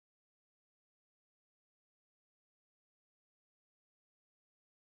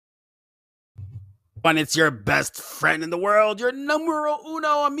When it's your best friend in the world, your numero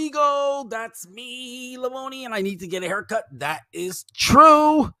uno amigo. That's me, Lamoni, and I need to get a haircut. That is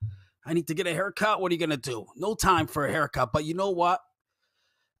true. I need to get a haircut. What are you going to do? No time for a haircut. But you know what?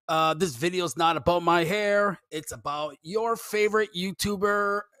 This video is not about my hair. It's about your favorite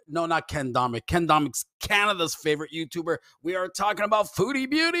YouTuber. No, not Ken Domick. Ken Domick's Canada's favorite YouTuber. We are talking about Foodie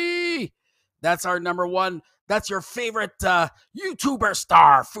Beauty. That's our number one. That's your favorite YouTuber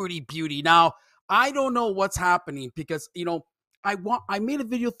star, Foodie Beauty. Now, I don't know what's happening because, I made a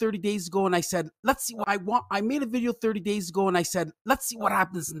video 30 days ago and I said, let's see what I want. I made a video 30 days ago and I said, let's see what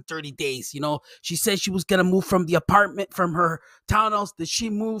happens in 30 days. She said she was going to move from the apartment, from her townhouse. Did she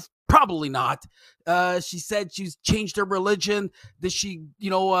move? Probably not. She said she's changed her religion. Did she,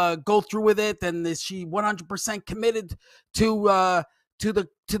 go through with it? And is she 100% committed to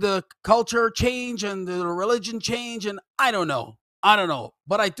the culture change and the religion change? And I don't know.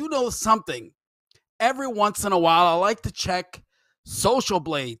 But I do know something. Every once in a while, I like to check Social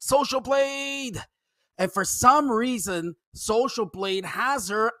Blade. And for some reason, Social Blade has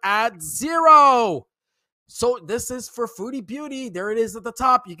her at 0. So this is for Foodie Beauty. There it is at the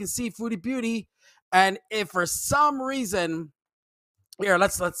top. You can see Foodie Beauty. And if for some reason, here,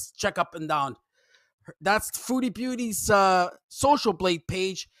 let's check up and down. That's Foodie Beauty's Social Blade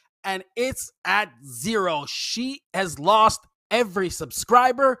page, and it's at 0. She has lost every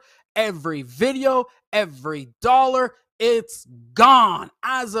subscriber, every video, every dollar. It's gone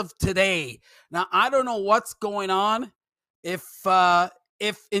as of today. Now, I don't know what's going on. And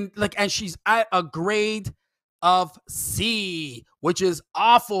she's at a grade of C, which is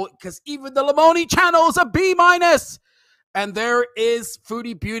awful because even the Lamoni channel is a B-. And there is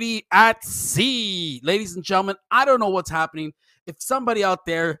Foodie Beauty at C. Ladies and gentlemen, I don't know what's happening. If somebody out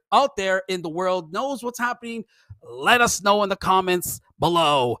there in the world knows what's happening, let us know in the comments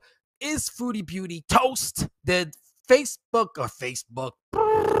below. Is Foodie Beauty toast? Did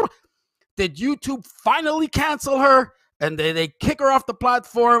YouTube finally cancel her? And they kick her off the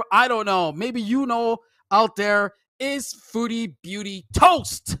platform? I don't know. Maybe out there, is Foodie Beauty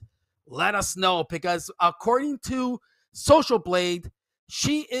toast? Let us know, because according to Social Blade,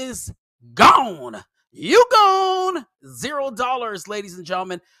 she is gone. You gone. $0, ladies and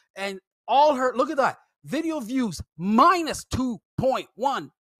gentlemen. And all her, look at that. Video views minus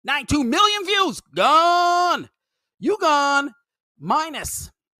 2.192 million views. Gone. You gone.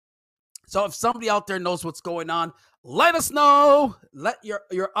 Minus. So if somebody out there knows what's going on, let us know. Let your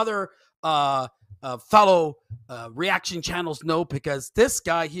other fellow reaction channels know, because this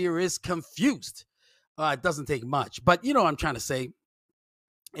guy here is confused. It doesn't take much, but you know what I'm trying to say.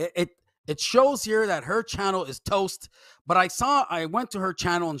 It shows here that her channel is toast, but I went to her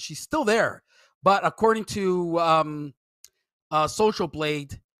channel and she's still there. But according to Social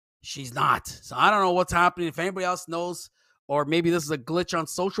Blade, she's not. So I don't know what's happening. If anybody else knows, or maybe this is a glitch on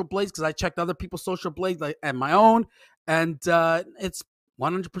Social Blades, because I checked other people's Social Blades and my own, and it's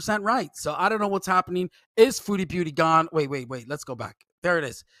 100% right. So I don't know what's happening. Is Foodie Beauty gone? Wait. Let's go back. There it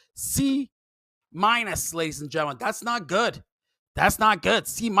is. C-, ladies and gentlemen. That's not good.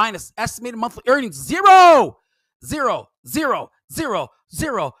 C-. Estimated monthly earnings, 0.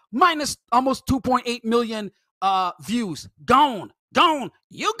 Minus almost 2.8 million views. Gone.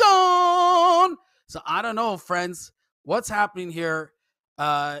 You gone. So I don't know, friends, what's happening here.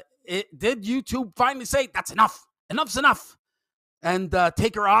 Did YouTube finally say that's enough? Enough's enough, and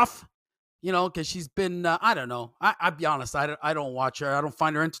take her off? Because she's been, I don't know. I'll be honest, I don't watch her. I don't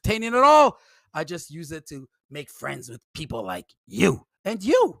find her entertaining at all. I just use it to make friends with people like you and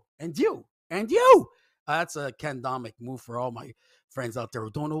you. That's a Ken Domick move for all my friends out there who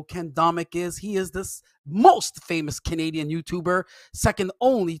don't know who Ken Domick is. He is this most famous Canadian YouTuber, second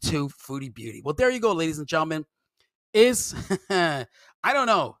only to Foodie Beauty. Well, there you go, ladies and gentlemen. I don't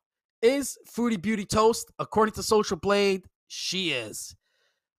know. Is Foodie Beauty toast? According to Social Blade, she is.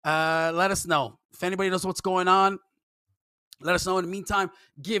 Let us know. If anybody knows what's going on, let us know. In the meantime,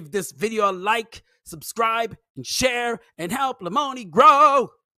 give this video a like, subscribe, and share, and help Lamoni grow.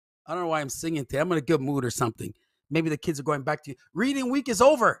 I don't know why I'm singing today. I'm in a good mood or something. Maybe the kids are going back to reading week is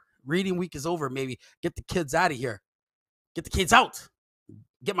over. Maybe get the kids out of here. Get the kids out.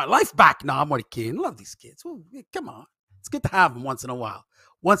 Get my life back. No, I'm only kidding. I love these kids. Ooh, come on. It's good to have them once in a while.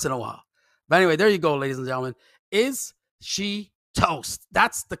 But anyway, there you go, ladies and gentlemen. Is she toast?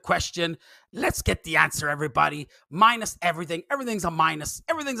 That's the question. Let's get the answer, everybody. Minus everything. Everything's a minus.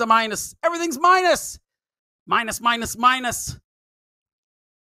 Everything's minus. Minus.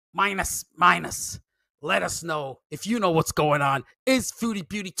 Let us know if you know what's going on. Is Foodie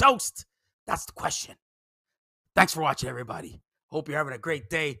Beauty toast? That's the question. Thanks for watching, everybody. Hope you're having a great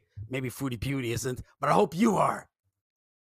day. Maybe Foodie Beauty isn't, but I hope you are.